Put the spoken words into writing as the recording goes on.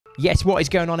Yes, what is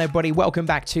going on, everybody? Welcome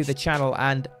back to the channel,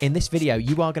 and in this video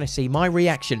you are going to see my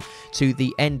reaction to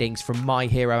the endings from My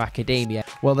Hero Academia.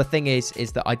 Well, the thing is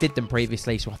that I did them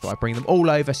previously, so I thought I'd bring them all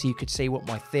over so you could see what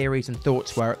my theories and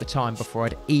thoughts were at the time before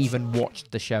I'd even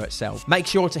watched the show itself. Make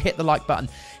sure to hit the like button,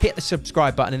 hit the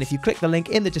subscribe button, and if you click the link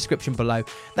in the description below,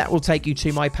 that will take you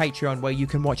to my Patreon where you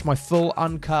can watch my full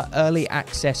uncut early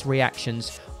access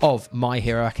reactions of My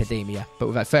Hero Academia. But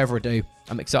without further ado,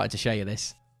 I'm excited to show you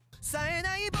this.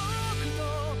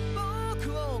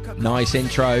 Nice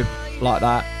intro, like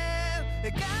that.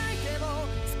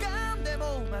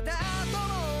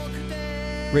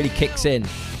 Really kicks in.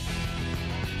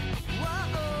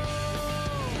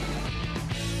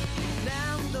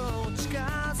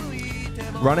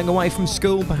 Running away from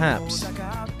school, perhaps,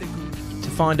 to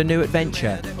find a new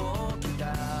adventure.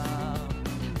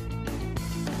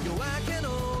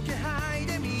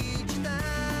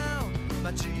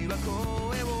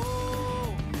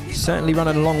 Certainly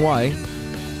running a long way.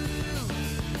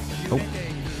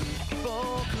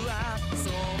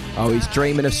 Oh, he's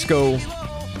dreaming of school.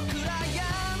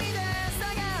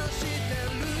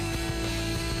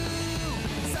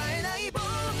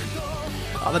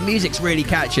 Oh, the music's really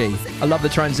catchy. I love the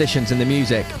transitions in the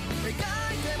music.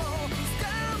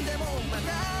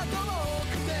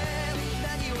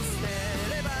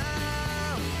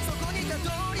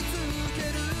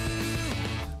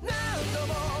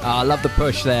 Oh, I love the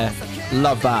push there.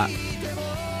 Love that.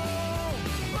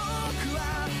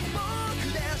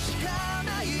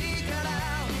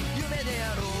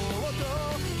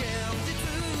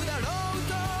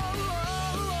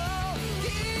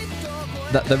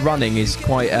 The running is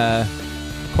quite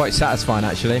satisfying,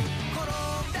 actually.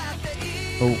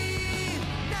 Oh.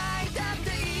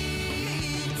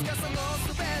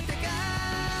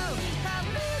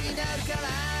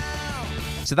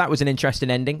 So that was an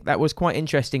interesting ending. That was quite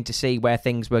interesting to see where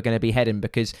things were going to be heading,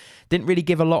 because didn't really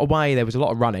give a lot away. There was a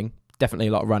lot of running. Definitely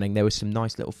a lot of running. There was some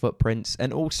nice little footprints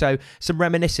and also some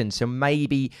reminiscence. So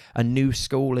maybe a new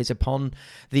school is upon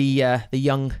the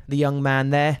young man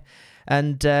there.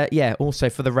 And yeah, also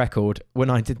for the record, when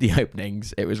I did the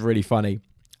openings, it was really funny.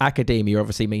 Academia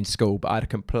obviously means school, but I had a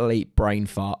complete brain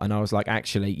fart, and I was like,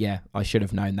 actually, yeah, I should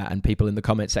have known that. And people in the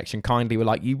comment section kindly were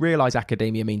like, you realise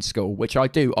academia means school, which I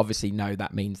do obviously know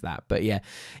that means that. But yeah,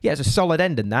 it's a solid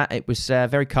ending that. It was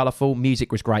very colourful.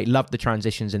 Music was great. Loved the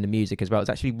transitions in the music as well. It's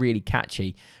actually really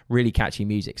catchy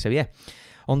music. So yeah,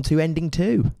 on to ending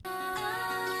 2.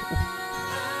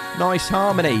 Nice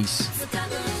harmonies.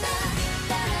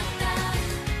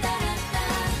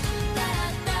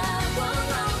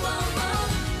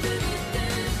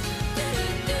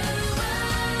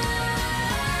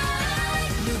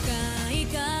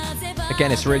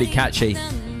 Again, it's really catchy.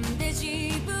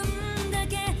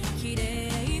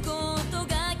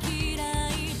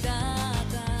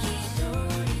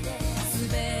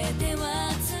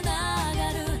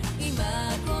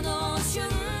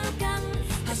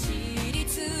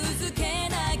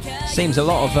 Seems a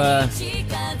lot of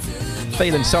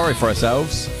feeling sorry for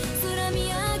ourselves.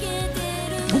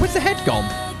 Oh, where's the head gone?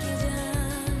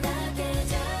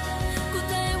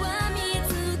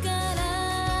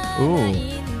 Ooh.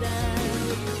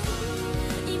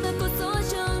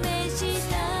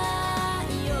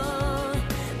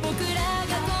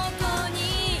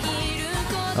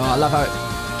 Oh, I love how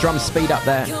drums speed up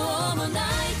there. Yeah,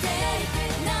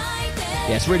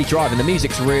 it's really driving. The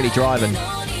music's really driving.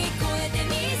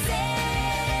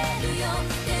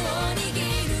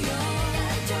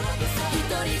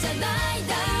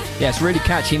 Yeah, it's really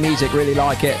catchy music. Really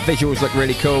like it. Visuals look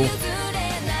really cool.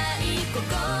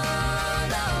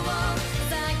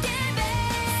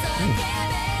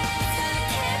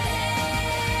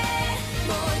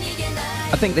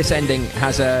 I think this ending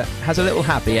has a little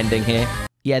happy ending here.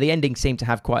 Yeah, the ending seemed to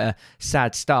have quite a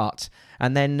sad start,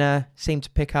 and then seemed to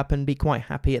pick up and be quite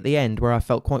happy at the end, where I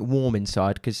felt quite warm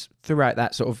inside, because throughout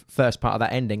that sort of first part of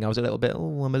that ending, I was a little bit,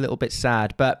 oh, I'm a little bit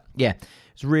sad. But yeah,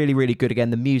 it's really, really good again.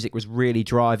 The music was really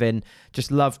driving. Just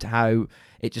loved how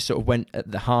it just sort of went at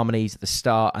the harmonies at the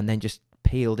start, and then just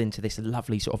peeled into this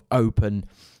lovely sort of open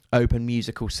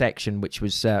musical section, which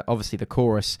was obviously the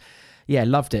chorus. Yeah,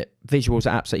 loved it. Visuals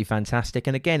are absolutely fantastic.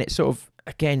 And again, it sort of,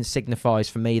 signifies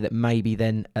for me that maybe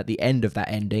then at the end of that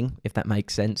ending, if that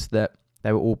makes sense, that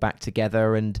they were all back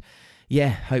together. And yeah,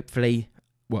 hopefully,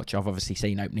 which I've obviously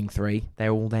seen opening 3, they're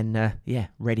all then,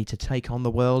 ready to take on the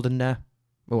world and,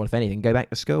 well, if anything, go back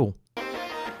to school.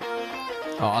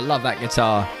 Oh, I love that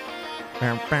guitar.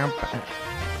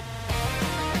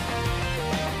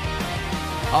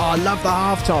 Oh, I love the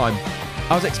halftime.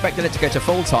 I was expecting it to go to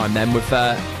full time then with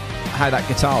how that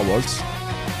guitar was.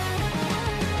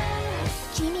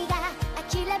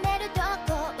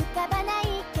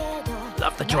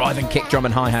 driving kick drum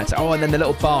and hi-hats. Oh, and then the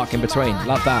little bark in between.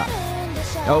 Love that.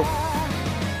 Oh.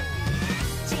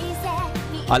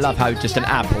 I love how just an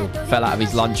apple fell out of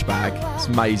his lunch bag. It's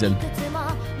amazing.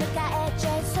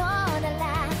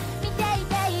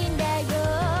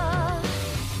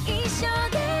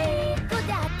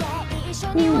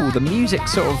 Ooh, the music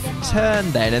sort of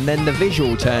turned then, and then the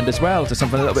visual turned as well to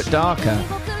something a little bit darker.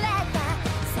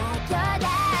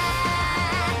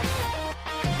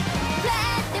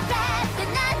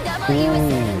 Ooh.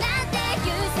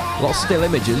 A lot of still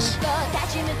images.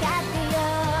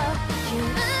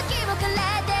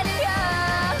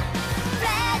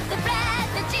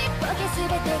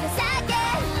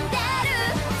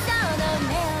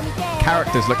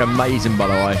 Characters look amazing, by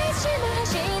the way.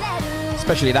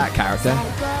 Especially that character.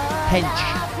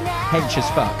 Hench as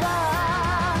fuck.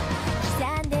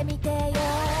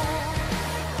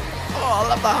 Oh, I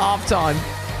love the halftime.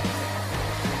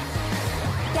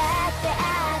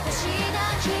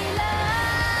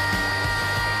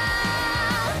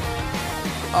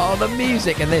 Oh, the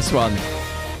music in this one.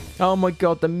 Oh my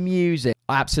God, the music.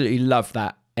 I absolutely love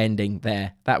that ending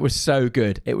there. That was so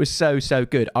good. It was so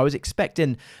good. I was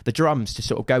expecting the drums to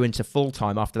sort of go into full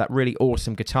time after that really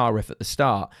awesome guitar riff at the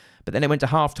start, but then it went to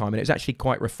halftime and it was actually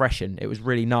quite refreshing. It was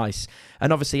really nice.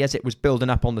 And obviously as it was building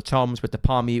up on the toms with the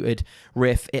palm muted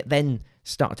riff, it then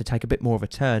started to take a bit more of a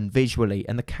turn visually,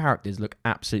 and the characters look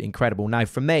absolutely incredible. Now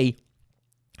for me,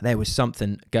 there was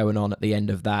something going on at the end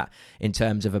of that in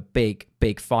terms of a big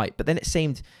fight. But then it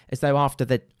seemed as though after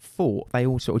they fought, they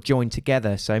all sort of joined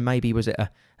together. So maybe was it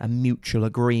a mutual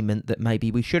agreement that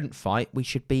maybe we shouldn't fight, we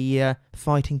should be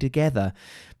fighting together.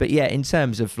 But yeah, in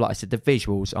terms of, like I said, the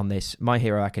visuals on this, My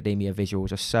Hero Academia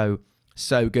visuals are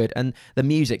so good. And the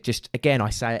music, just, again,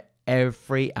 I say it,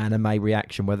 every anime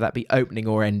reaction, whether that be opening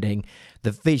or ending,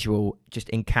 the visual just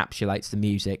encapsulates the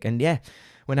music. And yeah,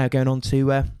 we're now going on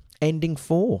to... ending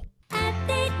 4. Ooh,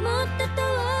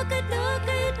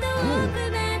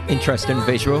 interesting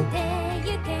visual.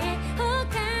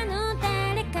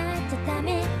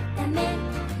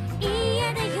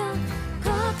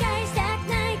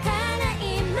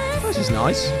 This is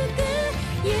nice.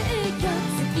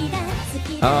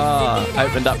 Ah,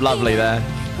 opened up lovely there.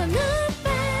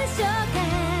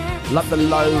 Love the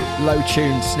low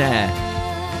tuned snare.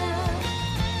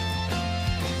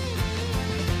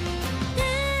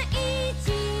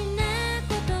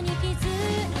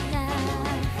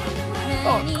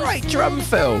 Oh, great drum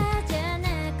fill.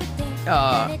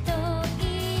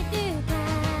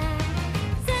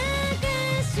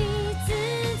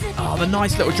 Oh, the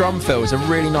nice little drum fills are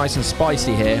really nice and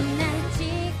spicy here.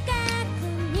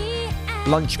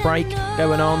 Lunch break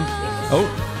going on.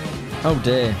 Oh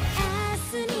dear.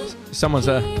 Someone's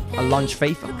a lunch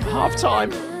thief. Half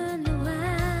time.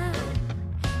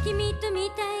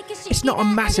 It's not a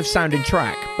massive sounding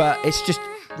track, but it's just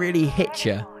really hits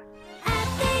you.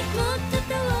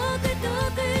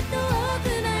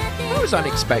 That was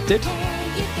unexpected.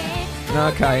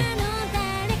 Okay.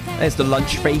 There's the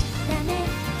lunch thief.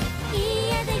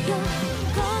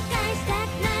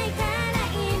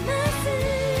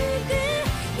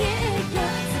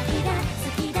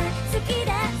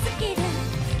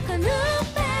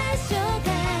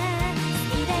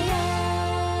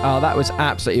 Oh, that was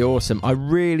absolutely awesome. I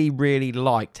really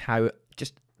liked how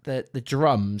just the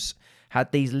drums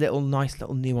had these nice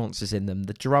little nuances in them.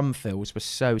 The drum fills were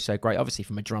so great. Obviously,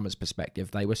 from a drummer's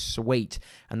perspective, they were sweet,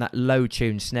 and that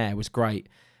low-tuned snare was great.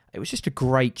 It was just a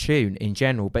great tune in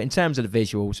general. But in terms of the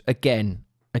visuals, again,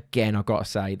 I've got to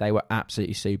say, they were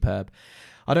absolutely superb.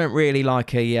 I don't really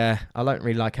like a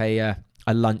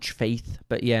lunch thief,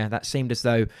 but yeah, that seemed as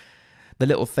though the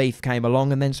little thief came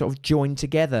along and then sort of joined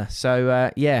together.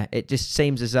 So yeah, it just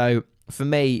seems as though, for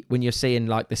me, when you're seeing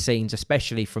like the scenes,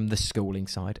 especially from the schooling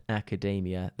side,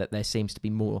 academia, that there seems to be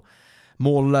more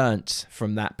learnt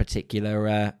from that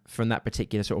particular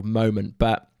sort of moment.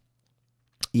 But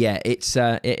yeah, it's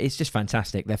just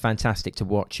fantastic. They're fantastic to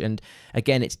watch. And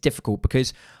again, it's difficult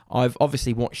because I've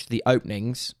obviously watched the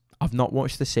openings. I've not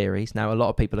watched the series. Now, a lot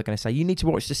of people are going to say, you need to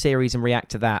watch the series and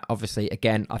react to that. Obviously,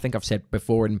 again, I think I've said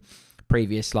before in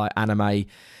previous like anime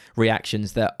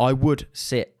reactions that I would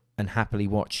sit and happily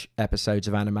watch episodes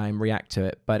of anime and react to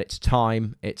it. But it's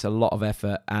time, it's a lot of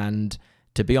effort. And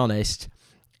to be honest,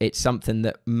 it's something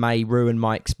that may ruin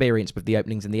my experience with the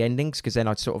openings and the endings, because then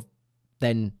I'd sort of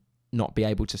then not be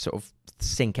able to sort of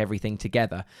sync everything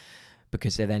together,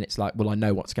 because then it's like, well, I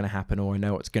know what's going to happen, or I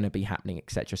know what's going to be happening,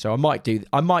 etc. So I might do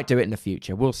it in the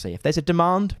future. We'll see. If there's a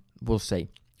demand, we'll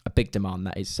see. A big demand,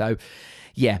 that is. So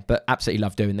yeah, but absolutely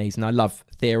love doing these, and I love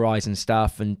theorising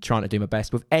stuff and trying to do my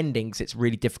best. With endings, it's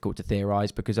really difficult to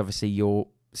theorise because obviously you're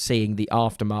seeing the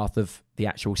aftermath of the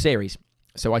actual series.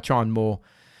 So I try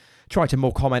to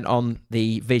more comment on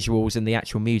the visuals and the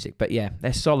actual music. But yeah,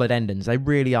 they're solid endings. They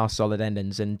really are solid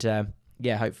endings. And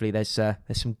yeah, hopefully there's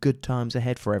some good times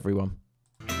ahead for everyone.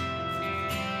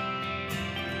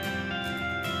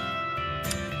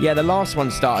 Yeah, the last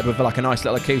one started with like a nice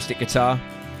little acoustic guitar.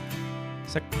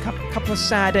 So a couple of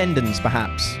sad endings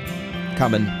perhaps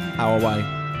coming our way.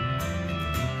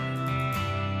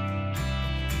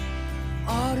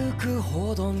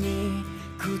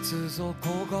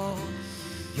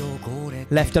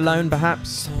 Left alone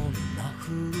perhaps.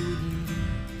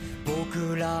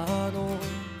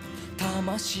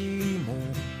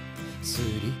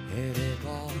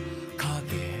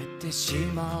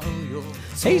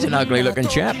 He's an ugly looking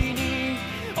chap,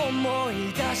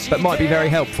 but might be very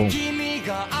helpful.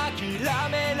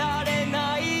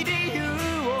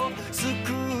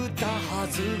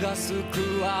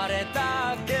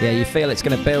 Yeah, you feel it's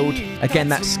going to build. Again,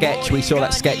 that sketch, we saw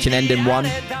that sketch in Ending 1.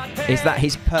 Is that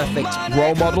his perfect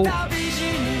role model?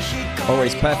 Or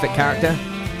his perfect character?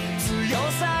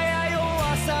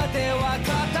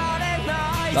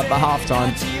 Love the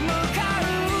halftime.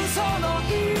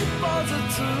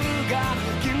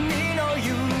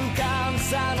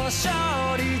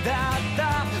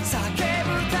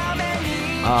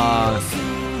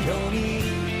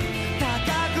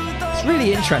 It's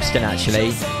really interesting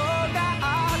actually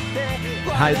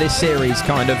how this series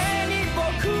kind of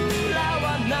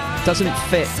doesn't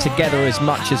fit together as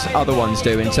much as other ones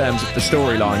do in terms of the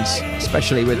storylines,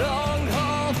 especially with...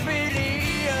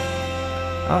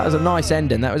 that was a nice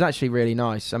ending. That was actually really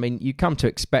nice. I mean, you come to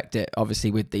expect it,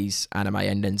 obviously, with these anime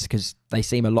endings because they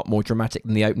seem a lot more dramatic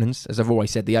than the openings. As I've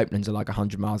always said, the openings are like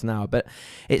 100 miles an hour. But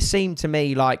it seemed to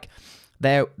me like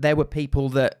there were people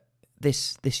that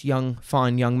this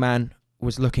fine young man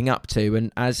was looking up to,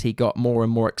 and as he got more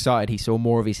and more excited, he saw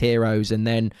more of his heroes. And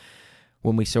then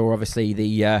when we saw, obviously,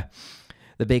 the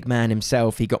big man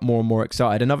himself, he got more and more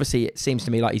excited. And obviously, it seems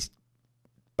to me like he's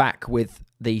back with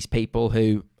these people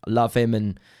who love him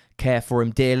and care for him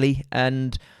dearly,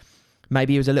 and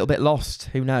maybe he was a little bit lost,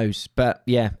 who knows. But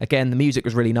yeah, again, the music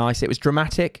was really nice. It was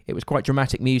dramatic, it was quite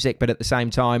dramatic music, but at the same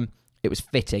time it was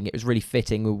fitting. It was really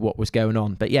fitting with what was going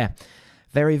on. But yeah,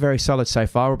 very, very solid so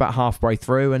far. We're about halfway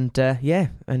through, and yeah,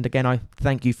 and again, I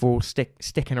thank you for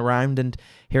sticking around and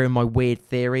hearing my weird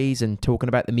theories and talking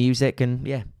about the music, and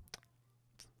yeah,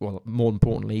 well, more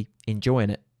importantly, enjoying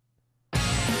it.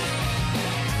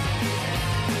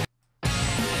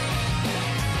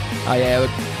 Oh yeah,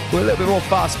 we're a little bit more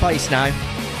fast-paced now.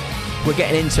 We're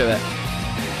getting into it.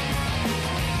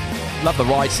 Love the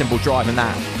ride cymbal driving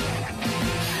that.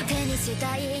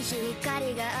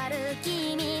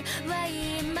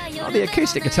 Oh, the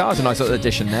acoustic guitar's a nice little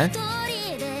addition there.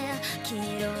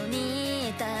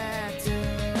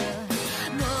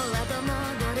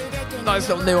 Nice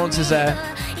little nuances there.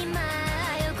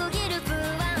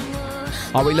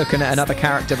 Are we looking at another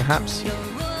character perhaps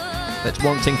that's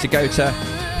wanting to go to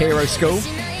hero school?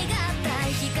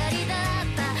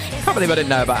 Can't believe I didn't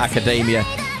know about academia.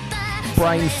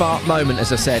 Brain fart moment,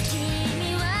 as I said.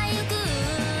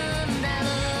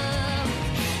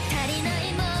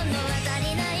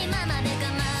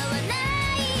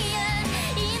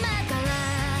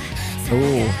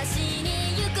 Ooh.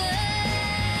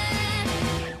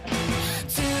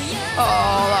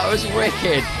 Oh, that was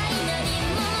wicked.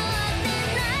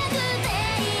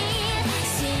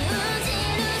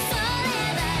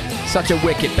 Such a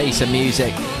wicked piece of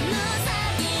music.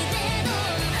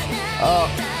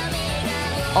 Oh,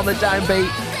 on the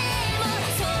downbeat.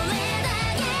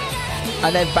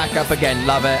 And then back up again,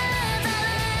 love it.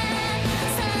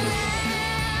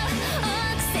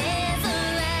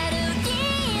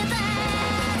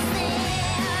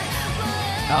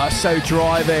 Oh, so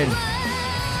driving.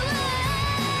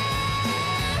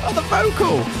 Oh, the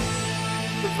vocal.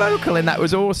 The vocal in that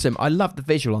was awesome. I love the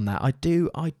visual on that. I do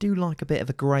like a bit of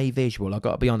a grey visual, I've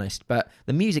got to be honest. But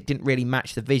the music didn't really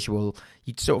match the visual.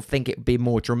 You'd sort of think it would be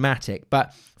more dramatic.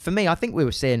 But for me, I think we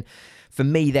were seeing, for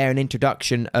me there, an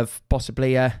introduction of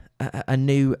possibly a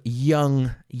new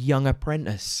young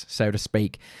apprentice, so to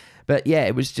speak. But yeah,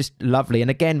 it was just lovely. And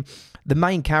again, the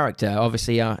main character,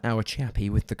 obviously our chappie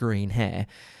with the green hair,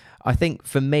 I think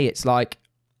for me it's like...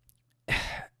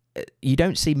 you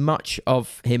don't see much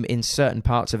of him in certain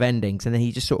parts of endings, and then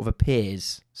he just sort of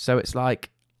appears. So it's like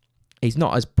he's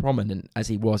not as prominent as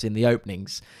he was in the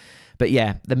openings. But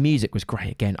yeah, the music was great.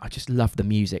 Again, I just love the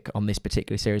music on this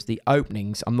particular series. The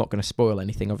openings, I'm not going to spoil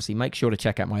anything. Obviously, make sure to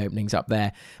check out my openings up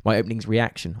there. My openings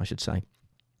reaction, I should say.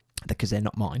 Because they're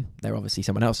not mine. They're obviously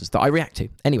someone else's that I react to.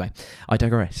 Anyway, I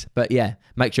digress. But yeah,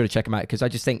 make sure to check them out, because I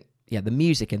just think yeah, the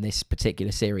music in this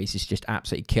particular series is just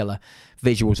absolutely killer.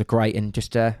 Visuals are great, and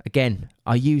just again,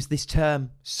 I use this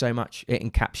term so much. It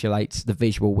encapsulates the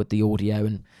visual with the audio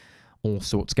and all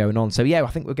sorts going on. So yeah, I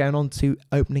think we're going on to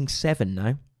opening 7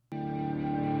 now.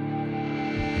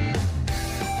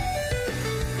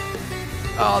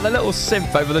 Oh, the little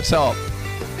synth over the top.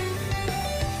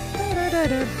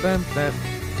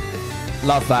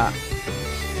 Love that.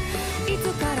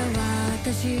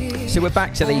 So we're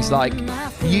back to these like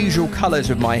usual colours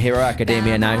with My Hero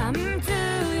Academia now,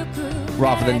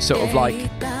 rather than sort of like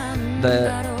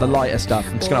the lighter stuff.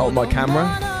 I'm just going to hold my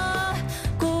camera.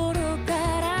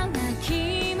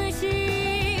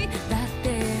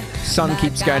 Sun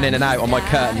keeps going in and out on my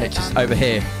curtain. It's just over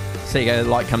here. So you go, the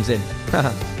light comes in.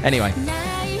 Anyway.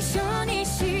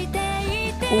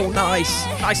 Oh, nice.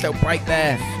 Nice little break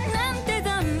there.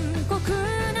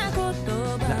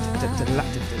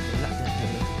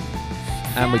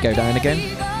 And we go down again.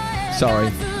 Sorry.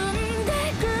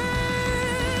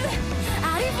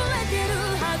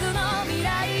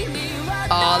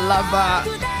 Oh, I love that.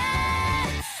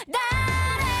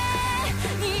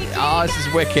 Oh, this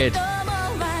is wicked.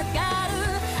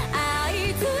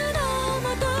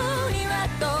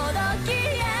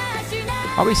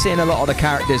 Are we seeing a lot of the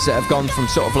characters that have gone from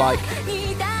sort of like,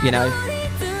 you know,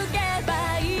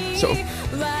 sort of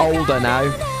older now?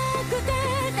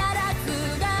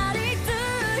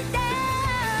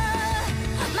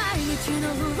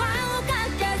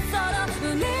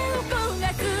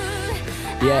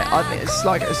 Yeah, I think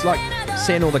it's like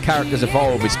seeing all the characters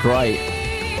evolve is great.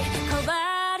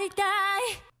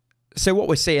 So what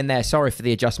we're seeing there, sorry for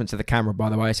the adjustment to the camera, by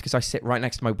the way, is because I sit right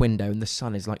next to my window and the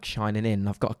sun is like shining in. And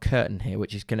I've got a curtain here,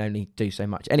 which can only do so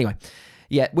much. Anyway,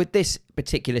 yeah, with this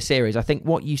particular series, I think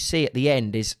what you see at the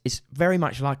end is very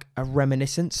much like a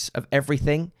reminiscence of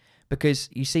everything, because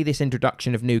you see this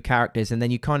introduction of new characters and then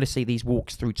you kind of see these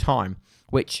walks through time,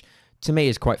 which to me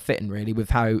is quite fitting really with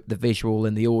how the visual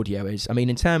and the audio is. I mean,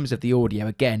 in terms of the audio,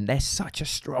 again, there's such a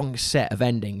strong set of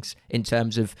endings in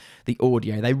terms of the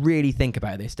audio. They really think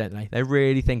about this, don't they? They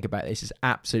really think about this. It's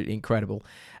absolutely incredible.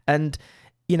 And,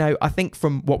 you know, I think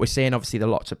from what we're seeing, obviously, the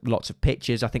lots of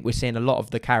pictures, I think we're seeing a lot of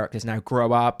the characters now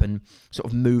grow up and sort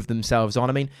of move themselves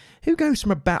on. I mean, who goes from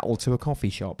a battle to a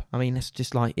coffee shop? I mean, it's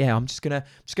just like, yeah, I'm just gonna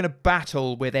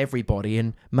battle with everybody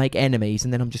and make enemies,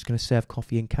 and then I'm just gonna serve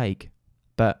coffee and cake.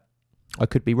 But I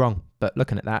could be wrong, but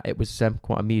looking at that, it was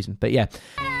quite amusing. But yeah.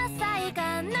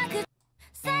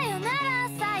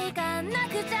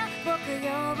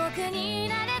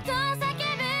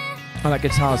 Oh, that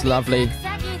guitar's lovely.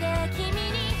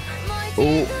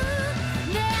 Oh.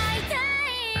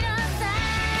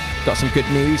 Got some good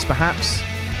news, perhaps.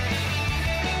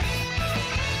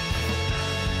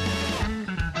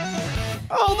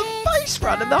 Oh, the bass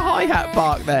run and the hi-hat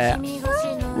bark there.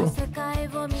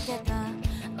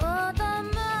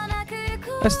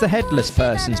 That's the headless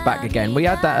person's back again. We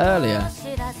had that earlier.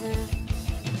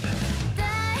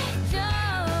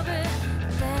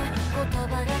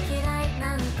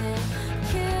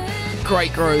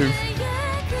 Great groove.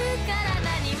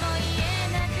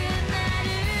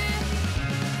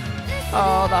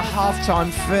 Oh, the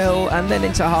halftime fill and then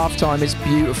into halftime is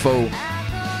beautiful.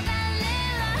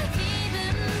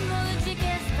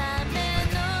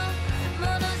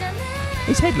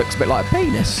 His head looks a bit like a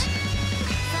penis.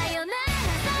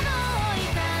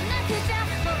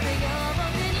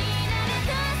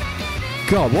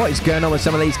 God, what is going on with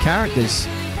some of these characters?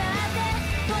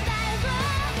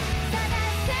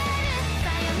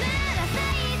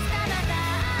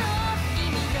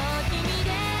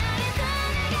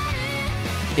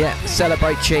 Yeah,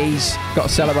 celebrate cheese. Got to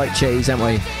celebrate cheese, haven't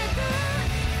we?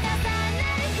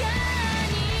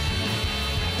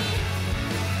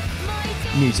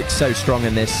 Music's so strong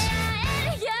in this.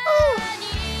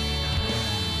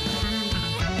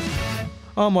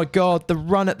 Oh my God, the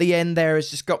run at the end there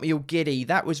has just got me all giddy.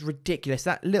 That was ridiculous.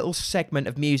 That little segment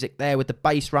of music there with the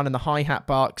bass run and the hi-hat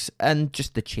barks and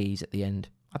just the cheese at the end.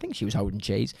 I think she was holding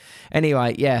cheese.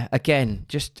 Anyway, yeah, again,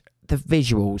 just the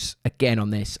visuals again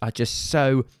on this are just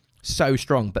so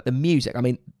strong. But the music, I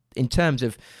mean, in terms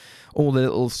of all the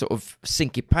little sort of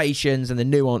syncopations and the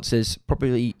nuances,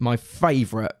 probably my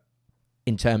favourite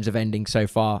in terms of ending so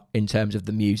far, in terms of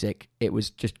the music. It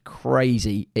was just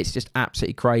crazy. It's just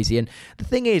absolutely crazy. And the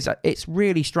thing is, it's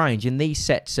really strange in these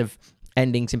sets of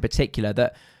endings in particular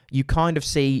that you kind of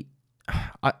see,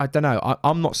 I don't know,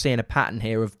 I'm not seeing a pattern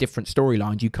here of different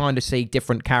storylines. You kind of see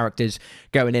different characters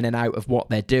going in and out of what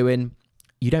they're doing.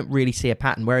 You don't really see a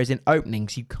pattern. Whereas in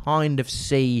openings, you kind of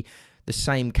see the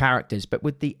same characters. But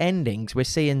with the endings, we're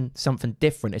seeing something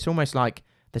different. It's almost like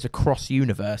there's a cross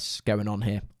universe going on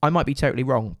here. I might be totally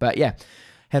wrong, but yeah.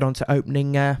 Head on to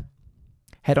ending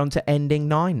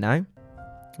 9 now.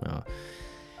 Oh,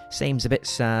 seems a bit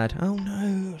sad. Oh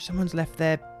no, someone's left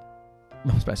their...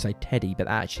 I was about to say Teddy, but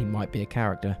that actually might be a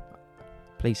character.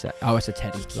 Please say... Oh, it's a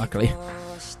Teddy, luckily.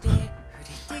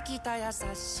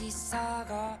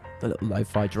 The little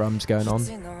lo-fi drums going on.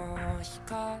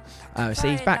 Oh, see,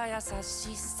 he's back.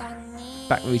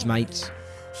 Back with his mates.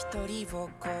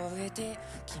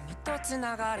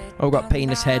 Oh, got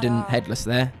penis head and headless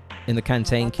there in the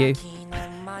canteen queue.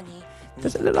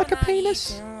 Does it look like a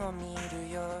penis?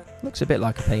 Looks a bit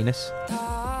like a penis.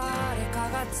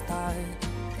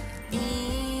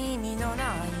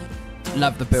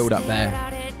 Love the build up there.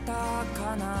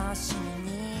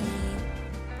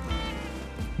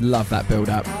 Love that build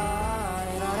up.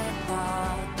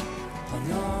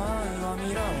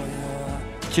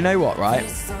 Do you know what, right?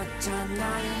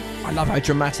 I love how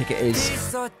dramatic it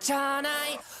is.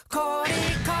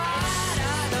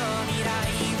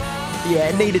 Yeah,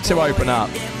 it needed to open up.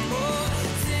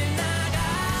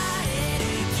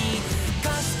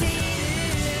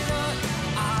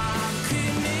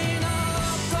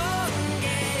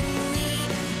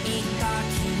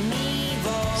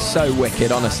 So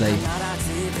wicked, honestly.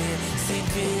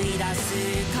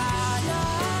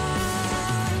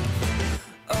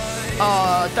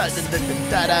 Oh,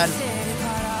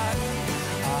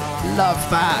 love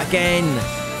that again.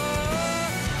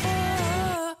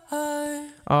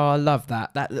 Oh, I love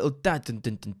that. That little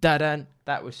da-dun-dun-dun-da-dun.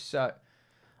 That was so...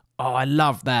 Oh, I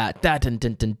love that.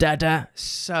 Da-dun-dun-dun-da-da.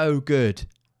 So good.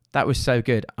 That was so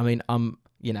good. I mean, I'm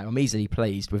easily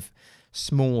pleased with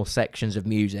small sections of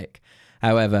music.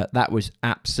 However, that was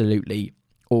absolutely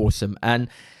awesome. And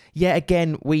yeah,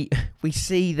 again, we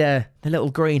see the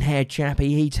little green-haired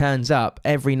chappie. He turns up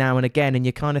every now and again, and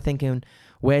you're kind of thinking,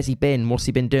 where's he been? What's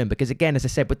he been doing? Because again, as I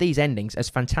said, with these endings, as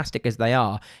fantastic as they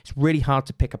are, it's really hard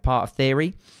to pick apart a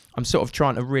theory. I'm sort of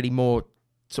trying to really more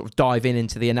sort of dive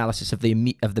into the analysis of the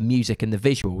music and the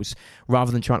visuals,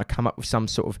 rather than trying to come up with some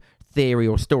sort of theory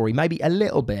or story. Maybe a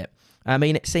little bit. I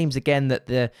mean, it seems again that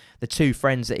the two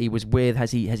friends that he was with,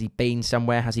 has he been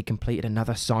somewhere? Has he completed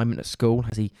another assignment at school?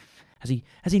 Has he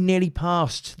nearly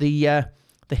passed the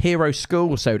hero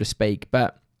school, so to speak?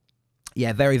 But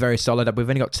yeah, very, very solid. We've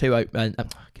only got two openings. I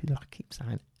keep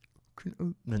saying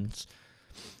openings.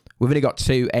 We've only got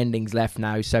two endings left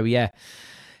now, so yeah,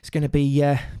 it's going to be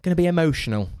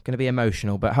emotional. Going to be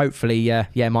emotional, but hopefully,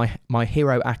 yeah, my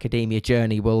Hero Academia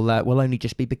journey will only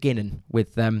just be beginning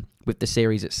with the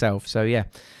series itself. So yeah,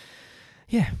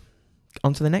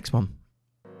 on to the next one.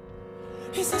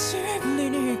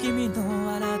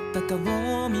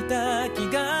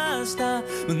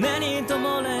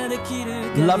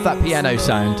 Love that piano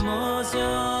sound.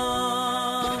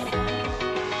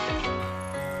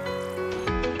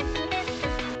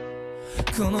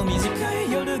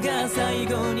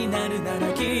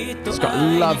 It's got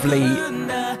lovely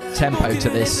tempo to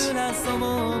this.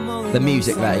 The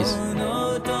music, that is.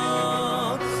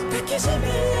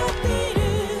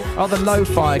 Oh, the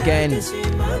lo-fi again.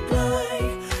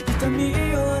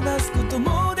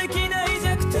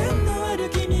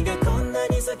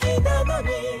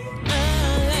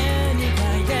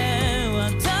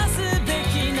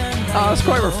 Oh, it's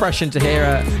quite refreshing to hear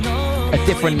a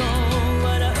different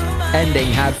ending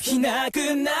have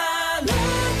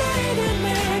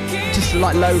just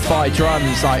like lo-fi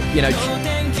drums, like, you know,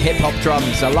 hip-hop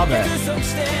drums. I love it.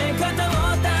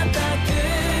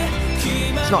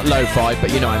 It's not lo-fi,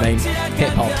 but you know what I mean,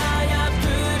 hip-hop.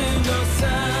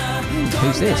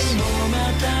 Who's this?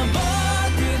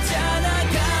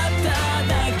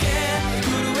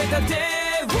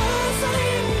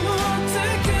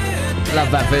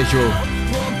 Love that visual.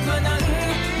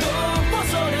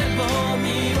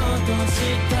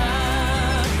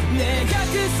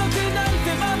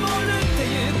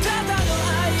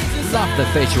 Love the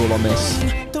visual on this.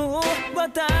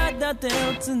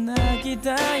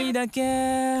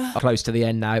 Close to the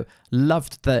end now.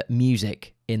 Loved the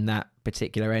music in that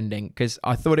particular ending, because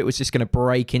I thought it was just going to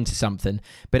break into something,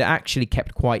 but it actually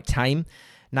kept quite tame.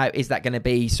 Now, is that going to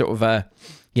be sort of a,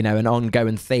 you know, an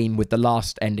ongoing theme with the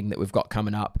last ending that we've got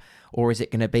coming up? Or is it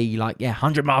going to be like, yeah,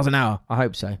 100 miles an hour? I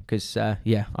hope so, because,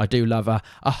 yeah, I do love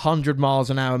 100 miles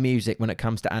an hour music when it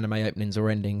comes to anime openings or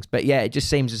endings. But yeah, it just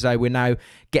seems as though we're now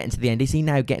getting to the end. Is he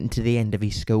now getting to the end of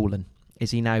his schooling?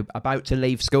 Is he now about to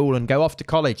leave school and go off to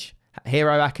college?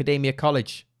 Hero Academia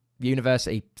College,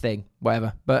 university thing,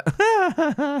 whatever. But,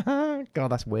 God,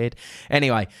 that's weird.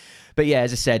 Anyway, but yeah,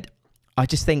 as I said, I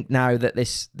just think now that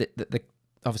the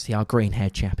obviously our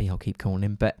green-haired chappie, I'll keep calling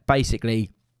him, but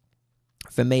basically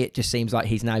For me, it just seems like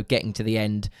he's now getting to the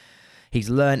end. He's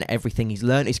learned everything. He's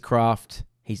learned his craft.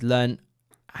 He's learned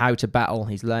how to battle.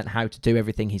 He's learned how to do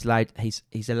everything. He's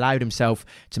allowed himself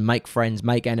to make friends,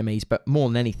 make enemies, but more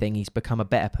than anything, he's become a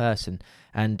better person.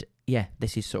 And yeah,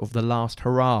 this is sort of the last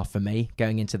hurrah for me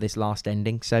going into this last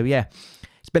ending. So yeah,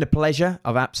 it's been a pleasure.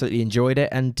 I've absolutely enjoyed it.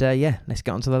 And yeah, let's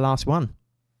get on to the last one.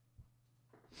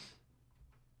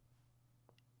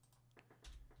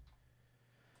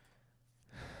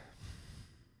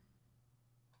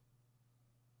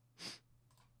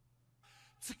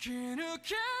 You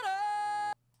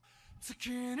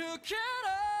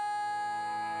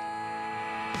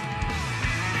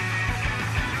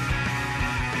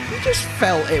just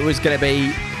felt it was going to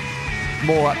be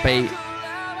more upbeat.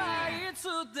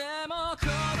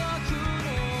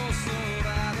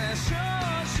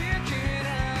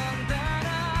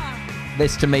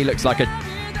 This to me looks like a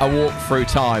walk through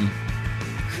time.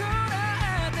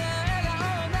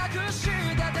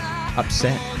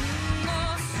 Upset.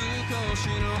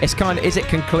 It's kind of, is it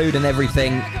concluding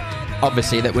everything,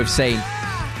 obviously, that we've seen?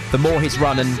 The more he's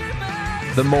running,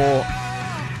 the more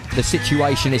the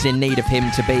situation is in need of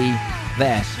him to be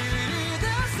there.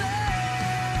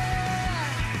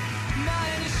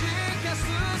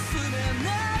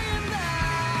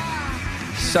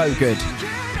 So good.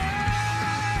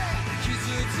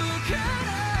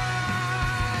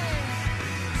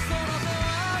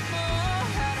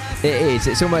 It is.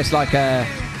 It's almost like a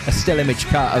still image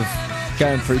cut of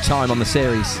going through time on the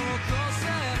series.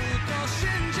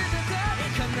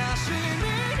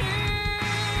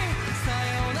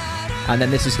 And then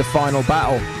this is the final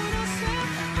battle.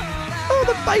 Oh,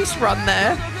 the bass run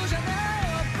there.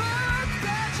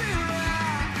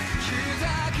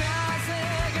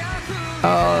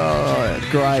 Oh,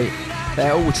 great.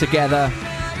 They're all together.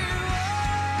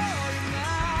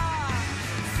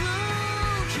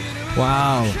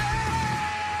 Wow.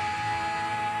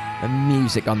 The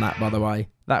music on that, by the way,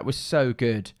 that was so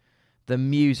good. The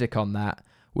music on that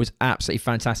was absolutely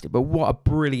fantastic. But what a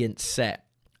brilliant set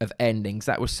of endings.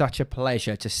 That was such a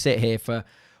pleasure to sit here for,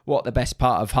 what, the best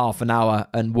part of half an hour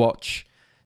and watch